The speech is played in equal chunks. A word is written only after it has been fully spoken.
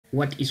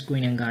What is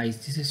going on,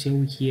 guys? This is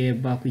Joe here,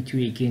 back with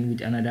you again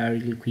with another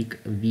really quick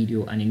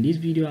video. And in this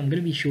video I'm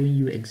going to be showing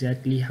you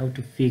exactly how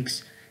to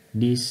fix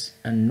this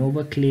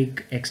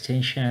Novabot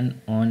extension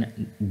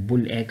on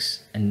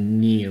Bullx and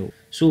Neo.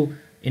 So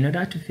in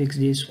order to fix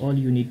this, all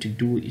you need to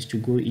do is to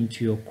go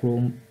into your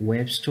Chrome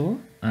web store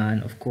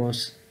and of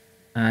course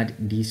add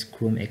this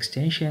Chrome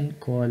extension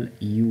called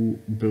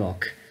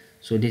uBlock.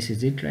 So this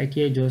is it right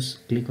here.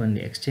 Just click on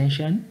the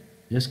extension,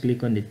 just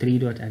click on the three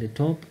dot at the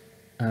top,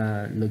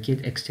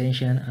 locate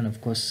extension, and of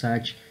course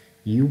search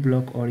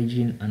uBlock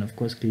origin, and of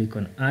course click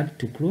on add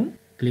to Chrome.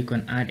 Click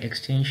on add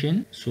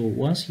extension. So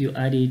once you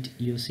add it,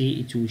 you'll see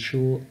it will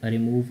show a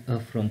remove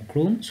from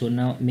Chrome. So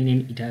now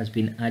meaning it has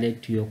been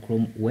added to your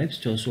Chrome web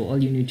store. So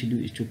all you need to do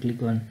is to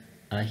click on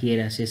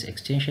here that says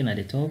extension at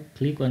the top,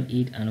 click on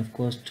it, and of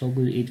course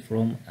toggle it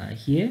from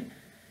here,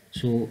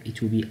 so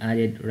it will be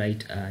added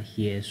right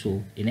here.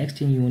 So the next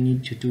thing you will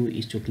need to do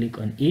is to click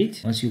on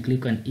it. Once you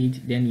click on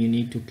it, then you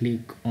need to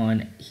click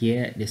on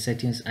here the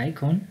settings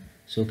icon.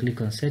 So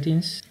click on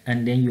settings,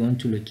 and then you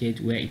want to locate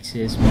where it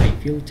says my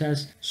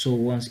filters. So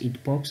once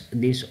it pops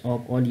this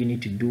up, all you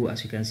need to do,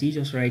 as you can see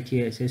just right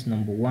here, it says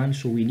number 1.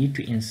 So we need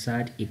to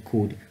insert a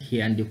code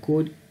here, and the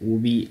code will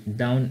be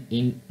down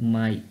in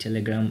my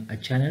Telegram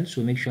channel.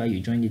 So make sure you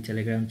join the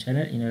Telegram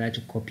channel in order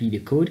to copy the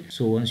code.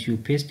 So once you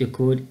paste the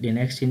code, the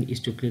next thing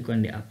is to click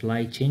on the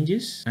apply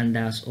changes, and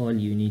that's all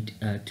you need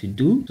to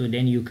do. So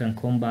then you can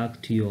come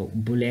back to your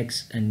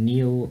Bullx and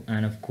Neo,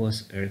 and of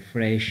course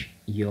refresh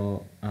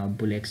your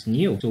Bullx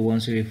Neo. So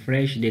once you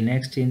refresh, the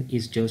next thing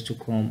is just to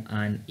come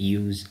and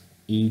use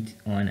it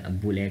on a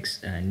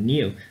Bullx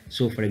Neo.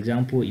 So for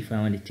example, if I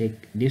want to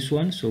take this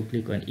one, so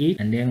click on it,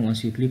 and then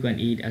once you click on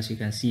it, as you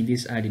can see,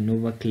 these are the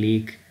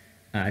Novabot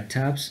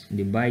tabs,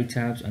 the buy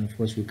tabs, and of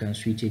course we can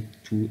switch it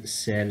to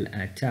sell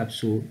tabs.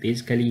 So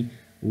basically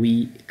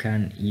we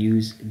can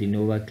use the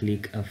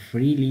Novabot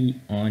freely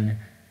on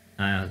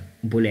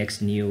Bullx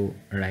Neo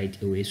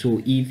right away.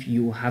 So if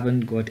you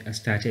haven't got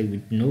started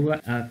with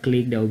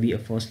Novabot, there will be a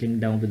first link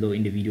down below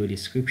in the video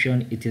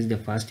description. It is the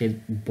fastest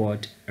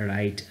bot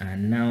right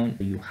now.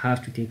 You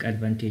have to take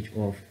advantage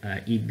of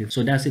it.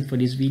 So that's it for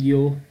this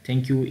video.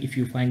 Thank you. If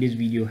you find this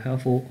video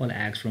helpful, all I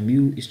ask from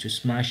you is to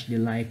smash the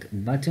like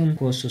button. Of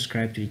course,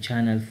 subscribe to the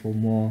channel for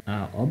more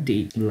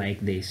updates like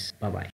this. Bye bye.